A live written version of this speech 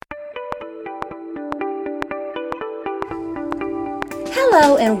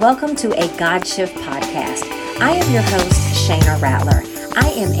Hello and welcome to a God Shift podcast. I am your host, Shayna Rattler. I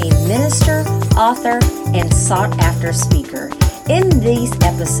am a minister, author, and sought-after speaker. In these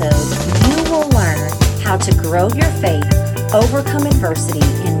episodes, you will learn how to grow your faith, overcome adversity,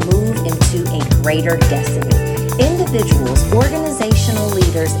 and move into a greater destiny. Individuals, organizational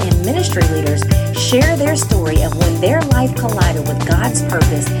leaders, and ministry leaders share their story of when their life collided with God's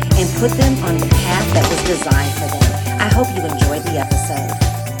purpose and put them on the path that was designed for them. I hope you enjoyed the episode.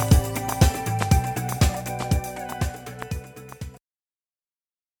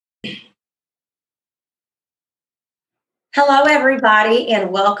 Hello, everybody,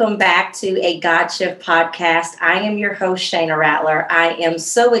 and welcome back to a God Shift podcast. I am your host, Shayna Rattler. I am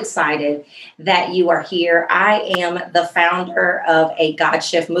so excited that you are here. I am the founder of a God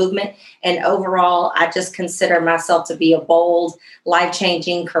Shift movement, and overall, I just consider myself to be a bold,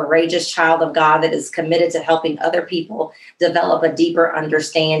 life-changing, courageous child of God that is committed to helping other people develop a deeper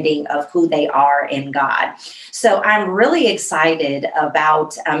understanding of who they are in God. So I'm really excited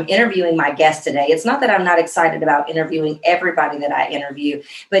about interviewing my guest today. It's not that I'm not excited about interviewing everybody that I interview,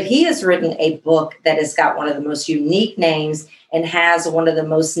 but he has written a book that has got one of the most unique names and has one of the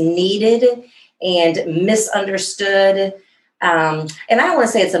most needed and misunderstood. And I don't want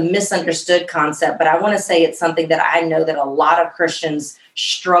to say it's a misunderstood concept, but I want to say it's something that I know that a lot of Christians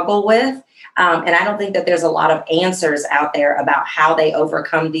struggle with. And I don't think that there's a lot of answers out there about how they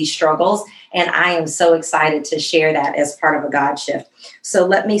overcome these struggles. And I am so excited to share that as part of a God Shift. So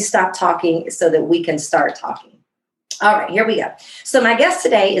let me stop talking so that we can start talking. All right, here we go. So my guest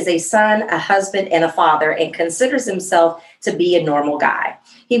today is a son, a husband, and a father, and considers himself to be a normal guy.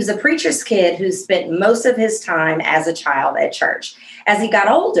 He was a preacher's kid who spent most of his time as a child at church. As he got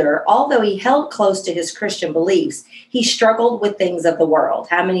older, although he held close to his Christian beliefs, he struggled with things of the world.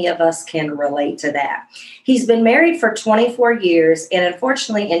 How many of us can relate to that? He's been married for 24 years, and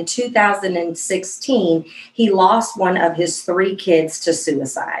unfortunately, in 2016, he lost one of his 3 kids to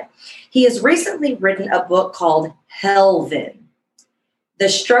suicide. He has recently written a book called Helven, The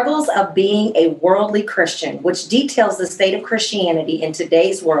Struggles of Being a Worldly Christian, which details the state of Christianity in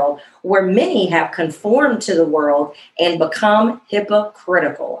today's world, where many have conformed to the world and become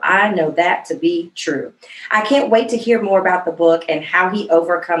hypocritical. I know that to be true. I can't wait to hear more about the book and how he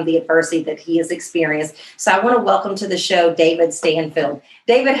overcome the adversity that he has experienced. So I want to welcome to the show, David Stanfield.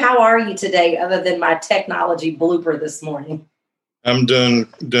 David, how are you today, other than my technology blooper this morning? I'm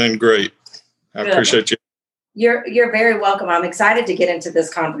doing great. I appreciate you. You're very welcome. I'm excited to get into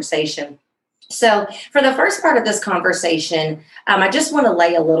this conversation. So for the first part of this conversation, I just want to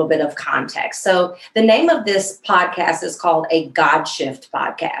lay a little bit of context. So the name of this podcast is called a God Shift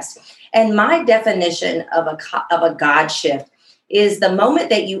podcast. And my definition of a God Shift is the moment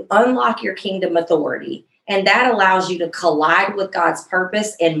that you unlock your kingdom authority, and that allows you to collide with God's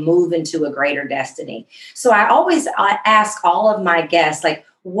purpose and move into a greater destiny. So I always ask all of my guests, like,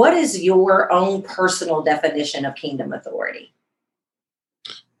 what is your own personal definition of kingdom authority?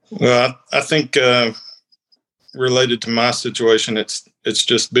 Well, I think related to my situation, it's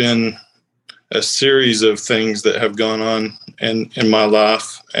just been a series of things that have gone on in my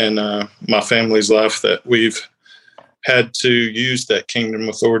life and my family's life that we've had to use that kingdom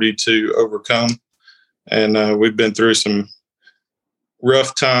authority to overcome. And we've been through some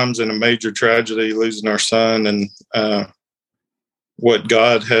rough times and a major tragedy, losing our son. And what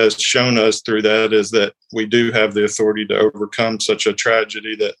God has shown us through that is that we do have the authority to overcome such a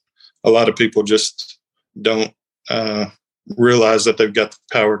tragedy that a lot of people just don't realize that they've got the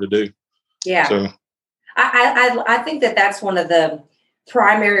power to do. Yeah. So I think that that's one of the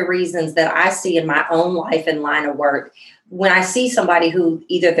primary reasons that I see in my own life and line of work. When I see somebody who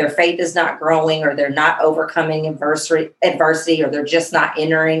either their faith is not growing or they're not overcoming adversity, or they're just not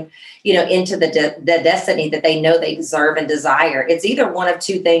entering, into the destiny that they know they deserve and desire, it's either one of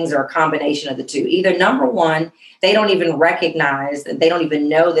 2 things or a combination of the 2. Either number one, they don't even recognize that they don't even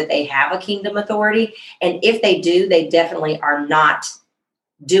know that they have a kingdom authority. And if they do, they definitely are not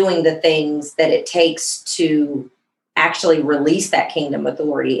doing the things that it takes to actually release that kingdom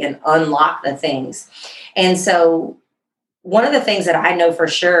authority and unlock the things. And so one of the things that I know for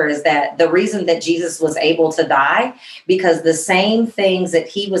sure is that the reason that Jesus was able to die, because the same things that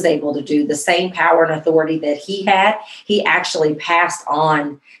he was able to do, the same power and authority that he had, he actually passed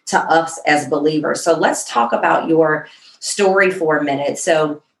on to us as believers. So let's talk about your story for a minute.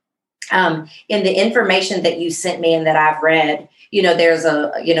 So in the information that you sent me and that I've read,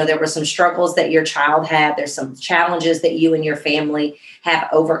 there were some struggles that your child had. There's some challenges that you and your family have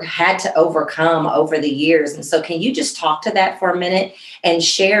had to overcome over the years. And so can you just talk to that for a minute and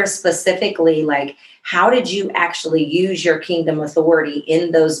share specifically, like, How did you actually use your kingdom authority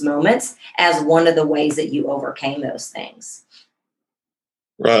in those moments as one of the ways that you overcame those things?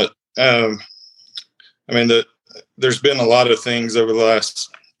 Right. I mean, there's been a lot of things over the last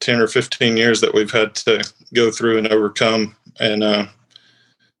 10 or 15 years that we've had to go through and overcome. And,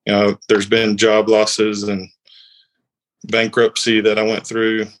 there's been job losses and bankruptcy that I went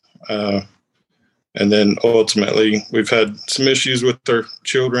through. And then ultimately we've had some issues with our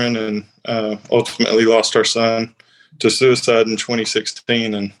children, and ultimately lost our son to suicide in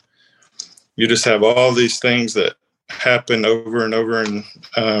 2016. And you just have all these things that happen over and over. And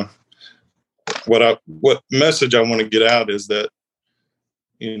what message I want to get out is that,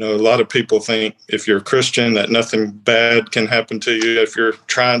 a lot of people think if you're a Christian that nothing bad can happen to you. If you're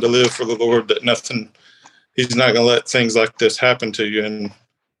trying to live for the Lord, that He's not going to let things like this happen to you. And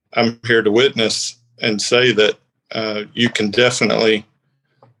I'm here to witness and say that you can definitely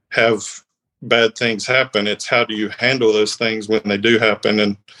have bad things happen. It's how do you handle those things when they do happen?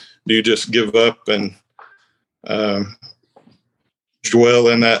 And do you just give up and dwell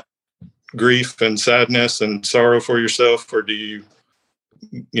in that grief and sadness and sorrow for yourself? Or do you,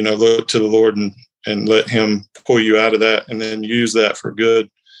 look to the Lord and let Him pull you out of that and then use that for good?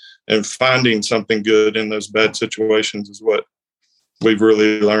 And finding something good in those bad situations is what we've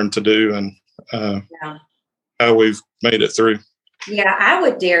really learned to do, and how we've made it through. Yeah, I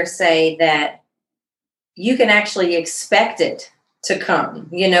would dare say that you can actually expect it to come.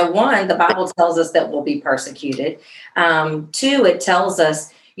 One, the Bible tells us that we'll be persecuted. Two, it tells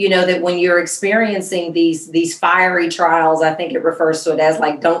us, that when you're experiencing these fiery trials, I think it refers to it as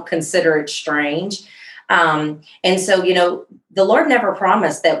like, don't consider it strange. And so, the Lord never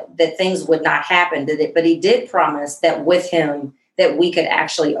promised that things would not happen, did it? But He did promise that with Him, that we could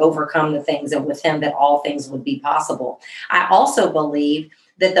actually overcome the things, and with Him that all things would be possible. I also believe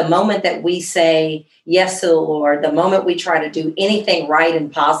that the moment that we say yes to the Lord, the moment we try to do anything right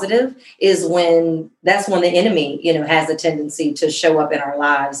and positive that's when the enemy, has a tendency to show up in our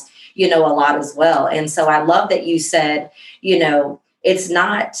lives, a lot as well. And so I love that you said, it's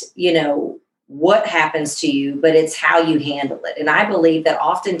not, what happens to you, but it's how you handle it. And I believe that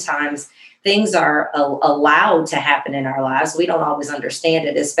oftentimes things are allowed to happen in our lives. We don't always understand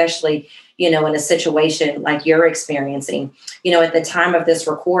it, especially, in a situation like you're experiencing. At the time of this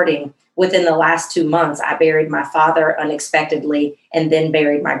recording, within the last 2 months, I buried my father unexpectedly and then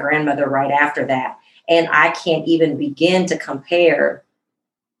buried my grandmother right after that. And I can't even begin to compare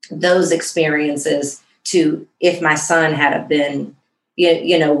those experiences to if my son had been,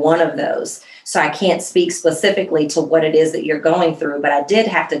 one of those. So I can't speak specifically to what it is that you're going through, but I did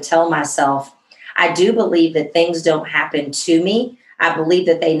have to tell myself, I do believe that things don't happen to me. I believe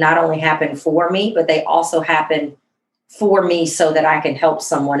that they not only happen for me, but they also happen for me so that I can help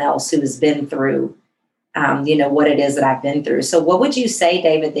someone else who has been through, what it is that I've been through. So what would you say,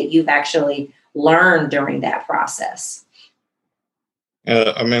 David, that you've actually learned during that process?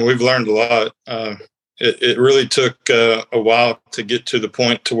 We've learned a lot. It really took a while to get to the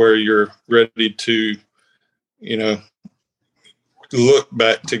point to where you're ready to, look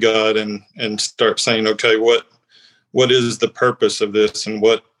back to God and start saying, okay, what is the purpose of this, and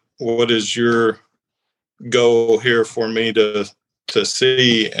what is your goal here for me to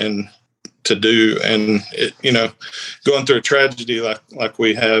see and to do? And going through a tragedy like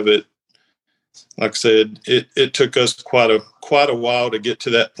we have, it, like I said, it took us quite a while to get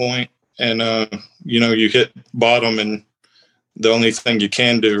to that point. And, you hit bottom, and the only thing you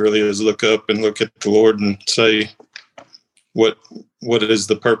can do really is look up and look at the Lord and say, what is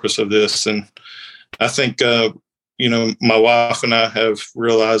the purpose of this? And I think, my wife and I have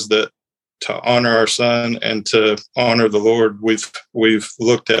realized that to honor our son and to honor the Lord, we've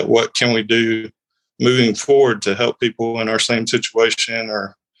looked at what can we do moving forward to help people in our same situation,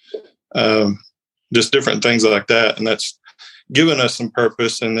 or just different things like that. And that's given us some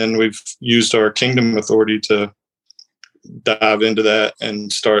purpose. And then we've used our kingdom authority to dive into that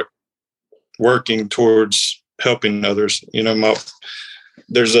and start working towards helping others.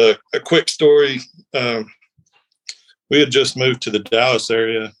 There's a quick story. We had just moved to the Dallas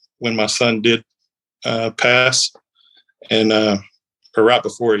area when my son did pass, and or right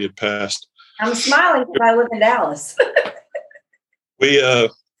before he had passed. I'm smiling because I live in Dallas.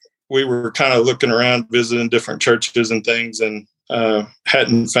 We were kind of looking around, visiting different churches and things, and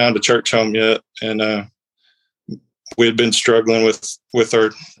hadn't found a church home yet. And we had been struggling with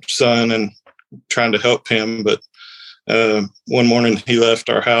our son and trying to help him. But one morning he left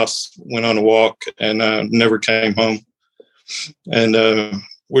our house, went on a walk, and never came home. And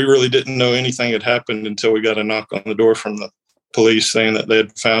we really didn't know anything had happened until we got a knock on the door from the police saying that they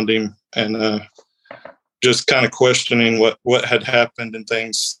had found him. And just kind of questioning what had happened and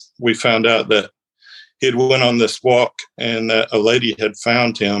things, we found out that he had went on this walk and that a lady had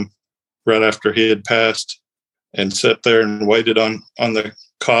found him right after he had passed and sat there and waited on the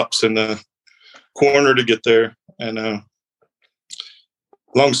cops in the corner to get there. And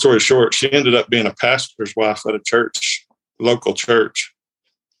long story short, she ended up being a pastor's wife at a church, local church.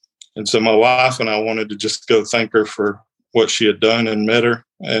 And so my wife and I wanted to just go thank her for what she had done and met her.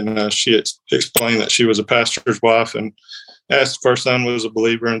 And she explained that she was a pastor's wife and asked if our son was a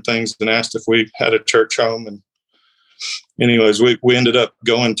believer and things, and asked if we had a church home. And anyways, we ended up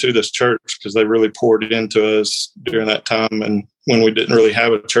going to this church because they really poured into us during that time. And when we didn't really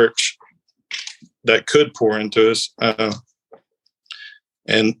have a church that could pour into us.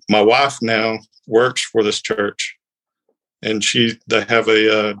 And my wife now works for this church, and they have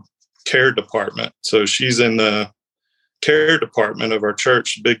a care department. So she's in the care department of our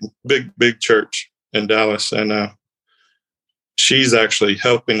church, big church in Dallas. And she's actually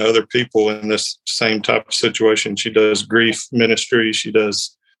helping other people in this same type of situation. She does grief ministry. She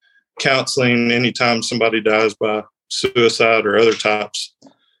does counseling. Anytime somebody dies by suicide or other types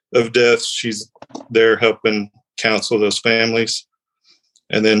of deaths, she's there helping counsel those families.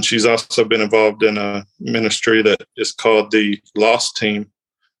 And then she's also been involved in a ministry that is called the Lost Team,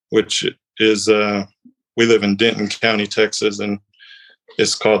 which is, we live in Denton County, Texas, and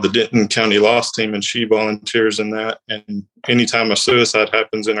it's called the Denton County Lost Team, and she volunteers in that. And anytime a suicide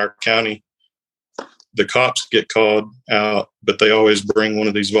happens in our county, the cops get called out, but they always bring one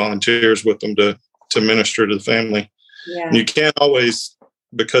of these volunteers with them to minister to the family. Yeah. And you can't always,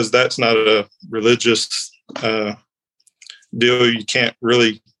 because that's not a religious deal, you can't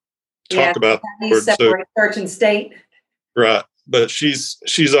really talk about you separate church and state. Right. But she's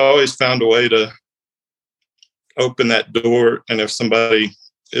always found a way to open that door, and if somebody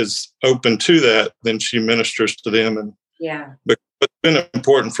is open to that, then she ministers to them. And but what's been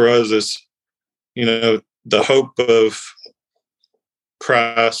important for us is, the hope of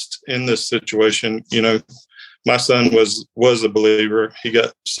Christ in this situation. My son was a believer. He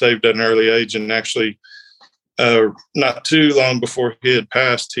got saved at an early age, and actually not too long before he had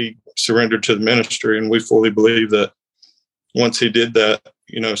passed, he surrendered to the ministry. And we fully believe that once he did that,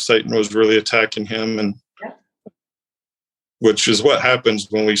 Satan was really attacking him, and which is what happens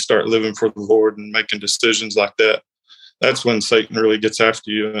when we start living for the Lord and making decisions like that. That's when Satan really gets after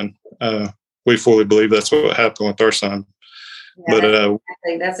you. And we fully believe that's what happened with our son. Yeah, but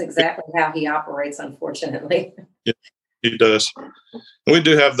that's exactly how he operates, unfortunately. Yeah, he does. And we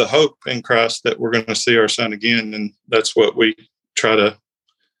do have the hope in Christ that we're going to see our son again. And that's what we try to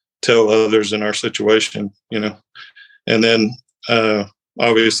tell others in our situation, And then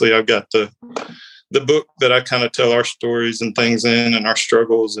obviously I've got the book that I kind of tell our stories and things in, and our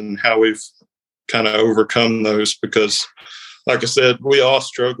struggles and how we've kind of overcome those, because like I said, we all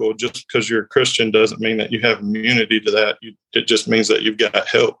struggle. Just because you're a Christian doesn't mean that you have immunity to that. It just means that you've got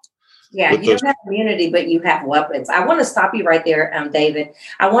help. Yeah, you don't have immunity, but you have weapons. I want to stop you right there, David.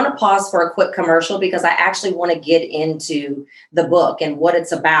 I want to pause for a quick commercial because I actually want to get into the book and what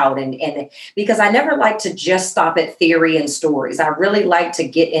it's about. And because I never like to just stop at theory and stories. I really like to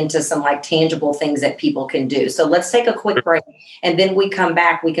get into some tangible things that people can do. So let's take a quick break, and then we come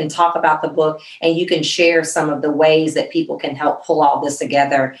back. We can talk about the book, and you can share some of the ways that people can help pull all this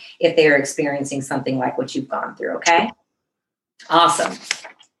together if they're experiencing something like what you've gone through. Okay? Awesome.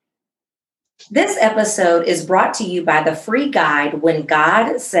 This episode is brought to you by the free guide, When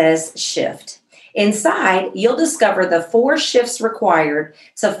God Says Shift. Inside, you'll discover the 4 shifts required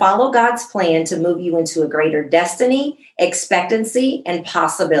to follow God's plan to move you into a greater destiny, expectancy, and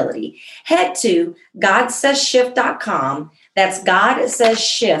possibility. Head to GodSaysShift.com. That's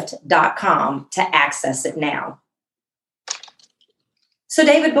GodSaysShift.com to access it now. So,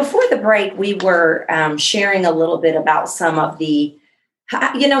 David, before the break, we were sharing a little bit about some of the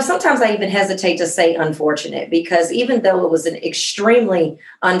sometimes I even hesitate to say unfortunate, because even though it was an extremely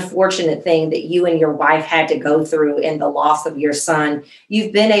unfortunate thing that you and your wife had to go through in the loss of your son,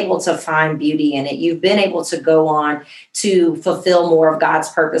 you've been able to find beauty in it. You've been able to go on to fulfill more of God's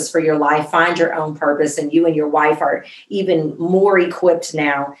purpose for your life, find your own purpose, and you and your wife are even more equipped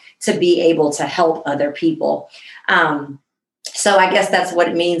now to be able to help other people. So I guess that's what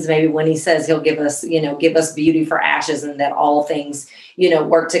it means maybe when he says he'll give us beauty for ashes, and that all things,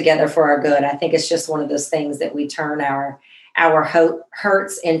 work together for our good. I think it's just one of those things that we turn our hope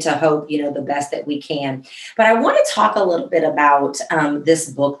hurts into hope, the best that we can. But I want to talk a little bit about this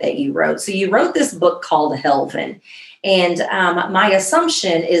book that you wrote. So you wrote this book called Helven. And my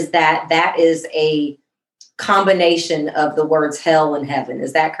assumption is that is a combination of the words hell and heaven.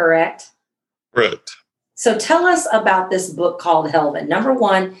 Is that correct? Right. So tell us about this book called Helvin. Number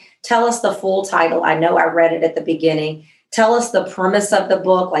one, tell us the full title. I know I read it at the beginning. Tell us the premise of the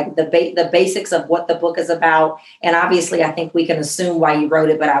book, like the basics of what the book is about. And obviously, I think we can assume why you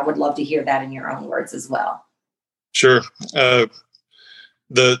wrote it, but I would love to hear that in your own words as well. Sure.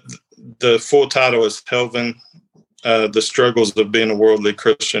 The full title is Helvin, The Struggles of Being a Worldly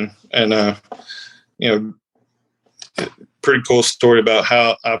Christian. And, pretty cool story about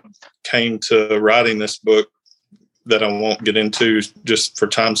how I came to writing this book that I won't get into just for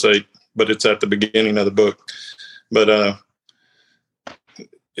time's sake, but it's at the beginning of the book. But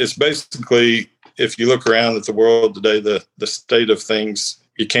it's basically, if you look around at the world today, the state of things,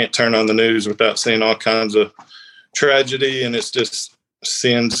 you can't turn on the news without seeing all kinds of tragedy, and it's just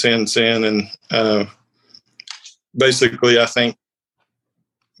sin. And basically, I think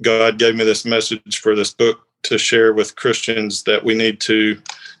God gave me this message for this book to share with Christians, that we need to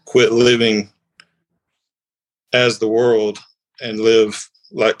quit living as the world and live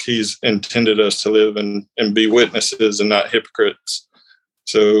like he's intended us to live, and be witnesses and not hypocrites.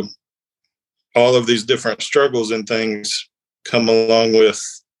 So all of these different struggles and things come along with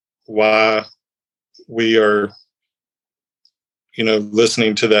why we are,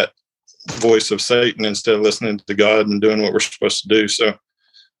 listening to that voice of Satan instead of listening to God and doing what we're supposed to do. So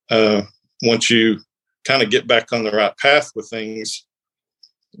once you kind of get back on the right path with things,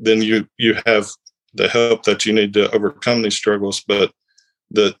 then you have the help that you need to overcome these struggles. But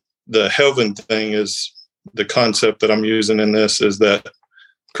the Helvin thing is the concept that I'm using in this, is that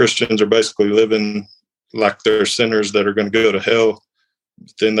Christians are basically living like they're sinners that are going to go to hell.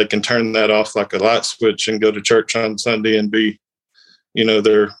 Then they can turn that off like a light switch and go to church on Sunday and be,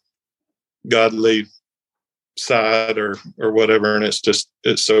 their godly side or whatever. And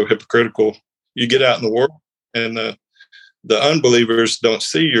it's so hypocritical. You get out in the world, and the unbelievers don't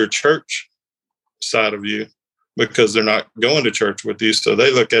see your church side of you because they're not going to church with you. So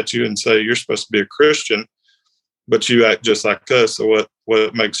they look at you and say, you're supposed to be a Christian, but you act just like us. So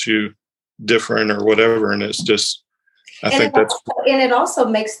what makes you different or whatever? And it's just, and it also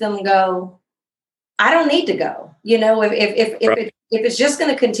makes them go, I don't need to go. If it's just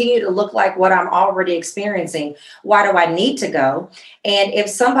going to continue to look like what I'm already experiencing, why do I need to go? And if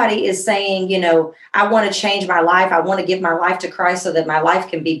somebody is saying, I want to change my life, I want to give my life to Christ so that my life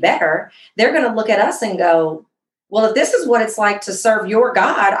can be better, they're going to look at us and go, well, if this is what it's like to serve your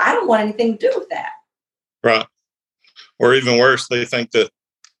God, I don't want anything to do with that. Right. Or even worse, they think that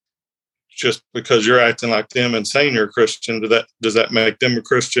just because you're acting like them and saying you're a Christian, does that make them a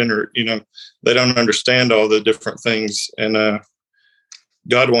Christian? Or, they don't understand all the different things. And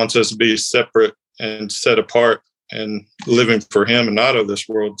God wants us to be separate and set apart and living for him and not of this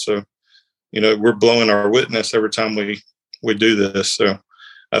world. So, we're blowing our witness every time we do this. So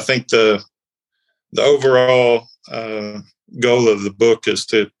I think the overall goal of the book is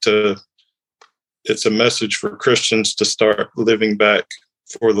it's a message for Christians to start living back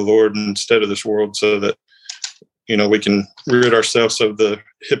for the Lord instead of this world, so that, we can rid ourselves of the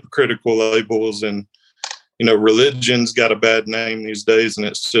hypocritical labels. And, religion's got a bad name these days, and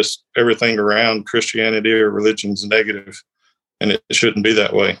it's just everything around Christianity or religion's negative, and it shouldn't be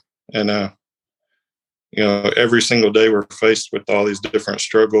that way. And, every single day we're faced with all these different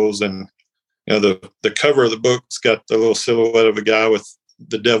struggles. And, the cover of the book's got the little silhouette of a guy with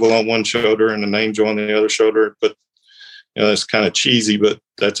the devil on one shoulder and an angel on the other shoulder. But, it's kind of cheesy, but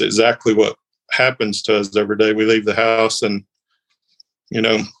that's exactly what happens to us every day. We leave the house, and,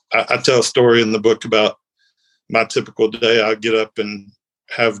 I tell a story in the book about my typical day. I get up and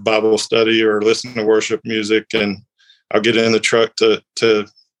have Bible study or listen to worship music, and I'll get in the truck to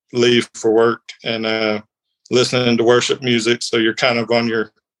leave for work and listening to worship music. So you're kind of on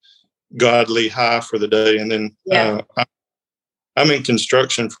your godly high for the day. And then I'm in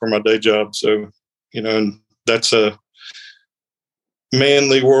construction for my day job. So, and that's a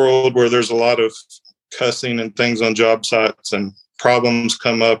manly world where there's a lot of cussing and things on job sites, and problems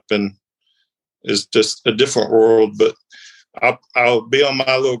come up, and it's just a different world. But I'll be on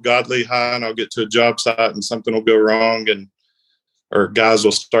my little godly high, and I'll get to a job site and something will go wrong, or guys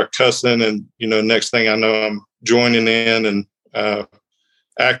will start cussing, and next thing I know, I'm joining in and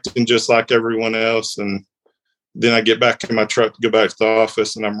acting just like everyone else. And then I get back in my truck to go back to the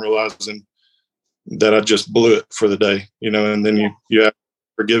office, and I'm realizing that I just blew it for the day, and then you have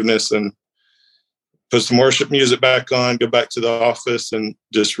forgiveness and put some worship music back on, go back to the office, and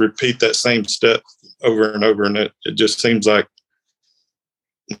just repeat that same step over and over. And it just seems like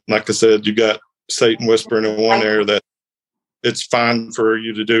I said, you got Satan whispering in one ear that it's fine for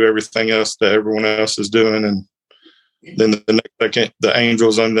you to do everything else that everyone else is doing. And then the next second, the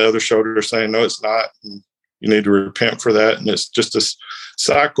angels on the other shoulder are saying, no, it's not. And you need to repent for that. And it's just a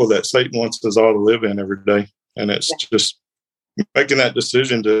cycle that Satan wants us all to live in every day. And it's just making that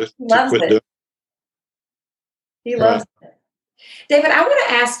decision to quit doing it. He loves it. David, I want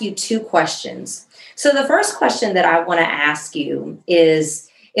to ask you two questions. So the first question that I want to ask you is,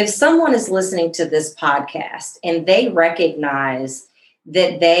 if someone is listening to this podcast and they recognize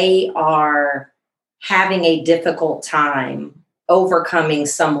that they are having a difficult time overcoming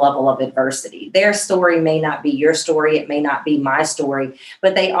some level of adversity, their story may not be your story, it may not be my story,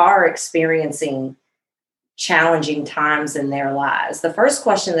 but they are experiencing challenging times in their lives. The first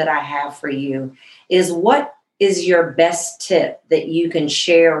question that I have for you is, what is your best tip that you can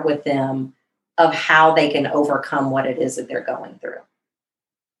share with them of how they can overcome what it is that they're going through?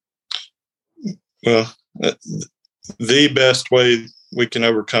 Well, the best way we can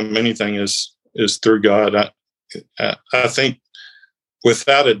overcome anything is through God. I think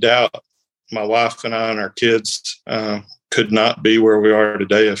without a doubt, my wife and I and our kids could not be where we are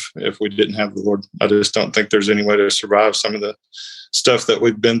today if we didn't have the Lord. I just don't think there's any way to survive some of the stuff that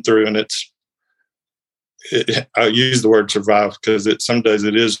we've been through. And I use the word survive because some days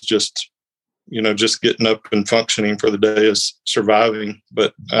it is just getting up and functioning for the day is surviving.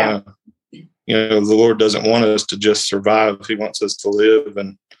 But, the Lord doesn't want us to just survive. He wants us to live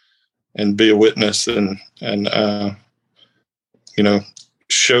and be a witness and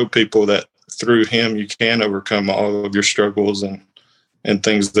show people that through Him you can overcome all of your struggles and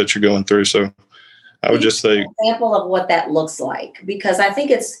things that you're going through. So I would just say an example of what that looks like, because I think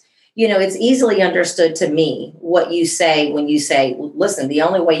it's easily understood to me what you say when you say, listen, the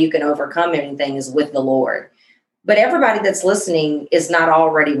only way you can overcome anything is with the Lord. But everybody that's listening is not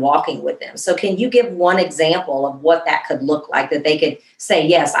already walking with Him. So can you give one example of what that could look like, that they could say,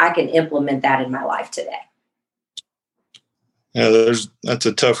 yes, I can implement that in my life today? Yeah, that's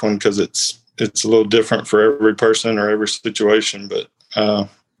a tough one because it's a little different for every person or every situation. But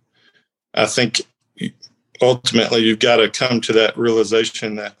I think ultimately you've got to come to that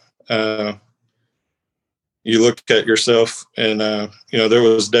realization that you look at yourself and, there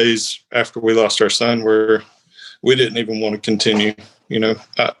was days after we lost our son where we didn't even want to continue.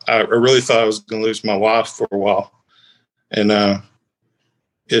 I really thought I was going to lose my wife for a while. And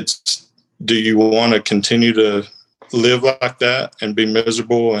it's, do you want to continue to live like that and be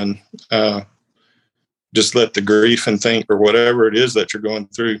miserable and just let the grief and think or whatever it is that you're going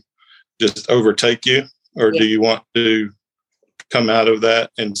through just overtake you? Or do you want to come out of that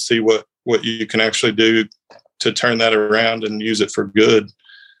and see what you can actually do to turn that around and use it for good?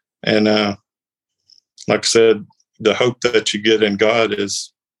 And like I said, the hope that you get in God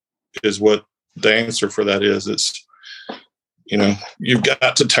is what the answer for that is. It's, you've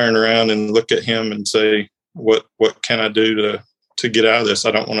got to turn around and look at Him and say, what can I do to get out of this?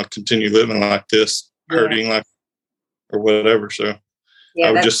 I don't want to continue living like this, hurting like, or whatever. So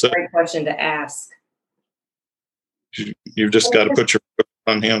I would just say, that's a great question to ask. You've just got to put your foot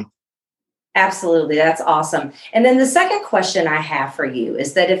on Him. Absolutely. That's awesome. And then the second question I have for you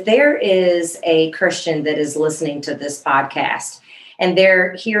is that if there is a Christian that is listening to this podcast and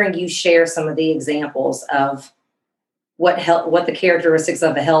they're hearing you share some of the examples of what the characteristics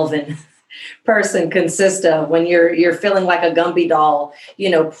of a Helvan person consist of when you're feeling like a Gumby doll,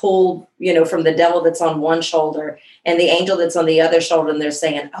 pulled, from the devil that's on one shoulder and the angel that's on the other shoulder, and they're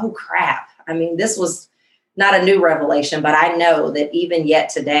saying, oh crap. I mean, this was not a new revelation, but I know that even yet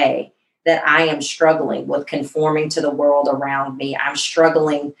today, that I am struggling with conforming to the world around me. I'm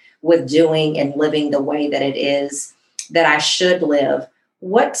struggling with doing and living the way that it is that I should live.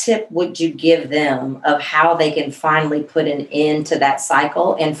 What tip would you give them of how they can finally put an end to that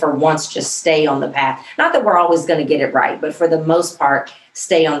cycle and for once just stay on the path? Not that we're always going to get it right, but for the most part,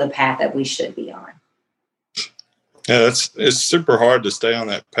 stay on the path that we should be on. Yeah, it's super hard to stay on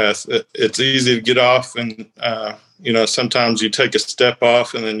that path. It's easy to get off and, sometimes you take a step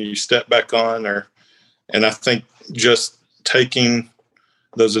off and then you step back on and I think just taking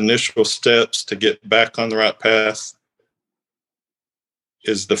those initial steps to get back on the right path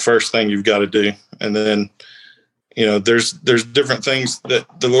is the first thing you've got to do. And then, there's different things that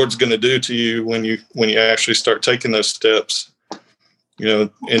the Lord's going to do to you when you actually start taking those steps,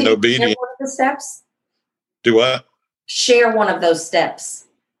 in obedience. One of the steps? Do what? Share one of those steps.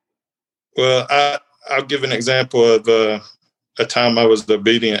 Well, I'll give an example of a time I was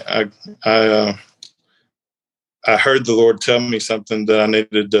obedient. I heard the Lord tell me something that I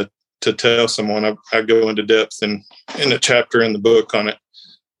needed to tell someone. I go into depth in a chapter in the book on it.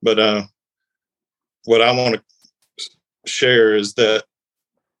 But what I want to share is that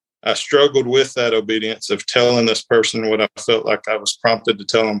I struggled with that obedience of telling this person what I felt like I was prompted to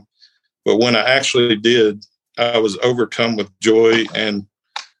tell them. But when I actually did, I was overcome with joy and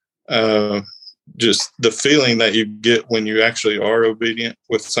just the feeling that you get when you actually are obedient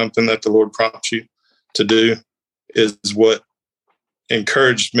with something that the Lord prompts you to do is what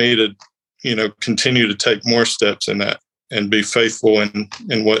encouraged me to, continue to take more steps in that and be faithful in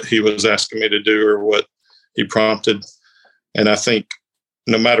what he was asking me to do or what he prompted. And I think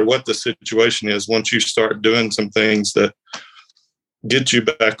no matter what the situation is, once you start doing some things that get you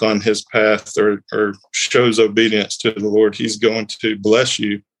back on his path or shows obedience to the Lord, he's going to bless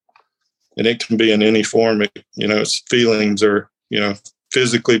you. And it can be in any form, it's feelings or,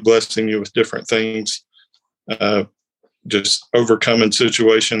 physically blessing you with different things, just overcoming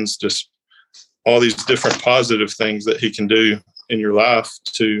situations, just all these different positive things that he can do in your life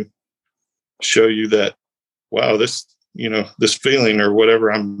to show you that, wow, this feeling or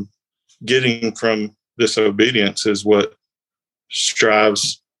whatever I'm getting from this obedience is what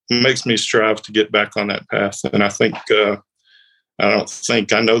makes me strive to get back on that path. And I think, I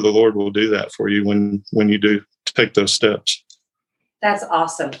know the Lord will do that for you when you do take those steps. That's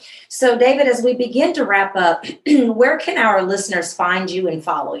awesome. So, David, as we begin to wrap up, where can our listeners find you and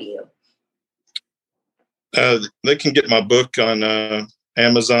follow you? They can get my book on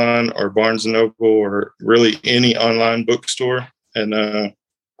Amazon or Barnes & Noble or really any online bookstore. And I've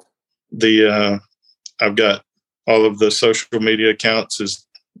got all of the social media accounts is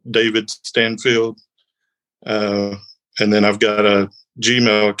David Stanfield. And then I've got a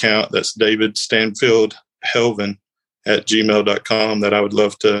Gmail account that's David Stanfield Helvin at gmail.com that I would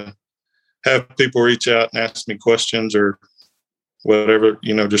love to have people reach out and ask me questions or whatever,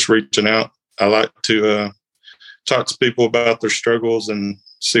 just reaching out. I like to talk to people about their struggles and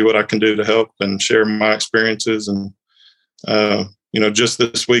see what I can do to help and share my experiences. And, just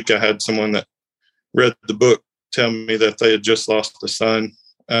this week I had someone that read the book tell me that they had just lost a son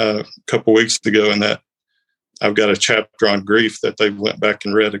a couple weeks ago, and that I've got a chapter on grief that they went back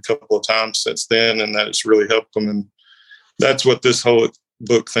and read a couple of times since then, and that it's really helped them. And that's what this whole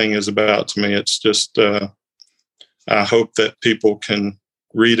book thing is about to me. It's just, I hope that people can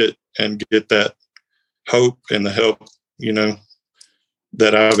read it and get that hope and the help,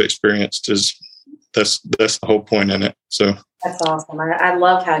 that I've experienced. That's the whole point in it. So that's awesome. I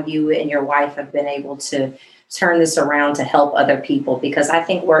love how you and your wife have been able to turn this around to help other people, because I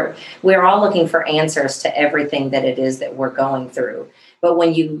think we're all looking for answers to everything that it is that we're going through. But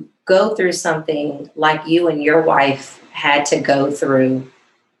when you go through something like you and your wife had to go through,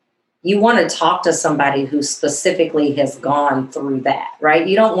 you want to talk to somebody who specifically has gone through that, right?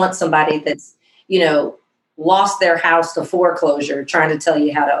 You don't want somebody that's, lost their house to foreclosure trying to tell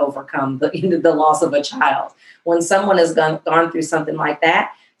you how to overcome the loss of a child. When someone has gone through something like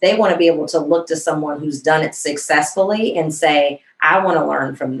that, they want to be able to look to someone who's done it successfully and say, I want to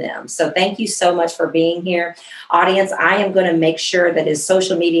learn from them. So thank you so much for being here. Audience, I am going to make sure that his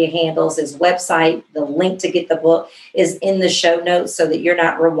social media handles, his website, the link to get the book is in the show notes so that you're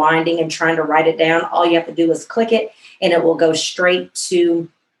not rewinding and trying to write it down. All you have to do is click it and it will go straight to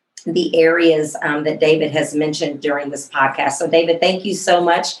the areas that David has mentioned during this podcast. So David, thank you so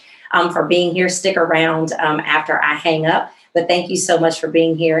much for being here. Stick around after I hang up. But thank you so much for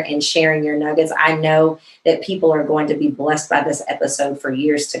being here and sharing your nuggets. I know that people are going to be blessed by this episode for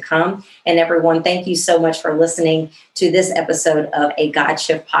years to come. And everyone, thank you so much for listening to this episode of A God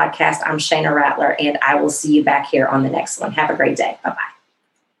Shift Podcast. I'm Shana Rattler, and I will see you back here on the next one. Have a great day. Bye-bye.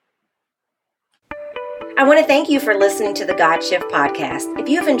 I want to thank you for listening to the God Shift Podcast. If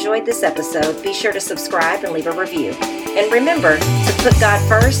you have enjoyed this episode, be sure to subscribe and leave a review. And remember to put God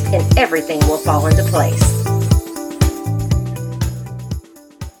first and everything will fall into place.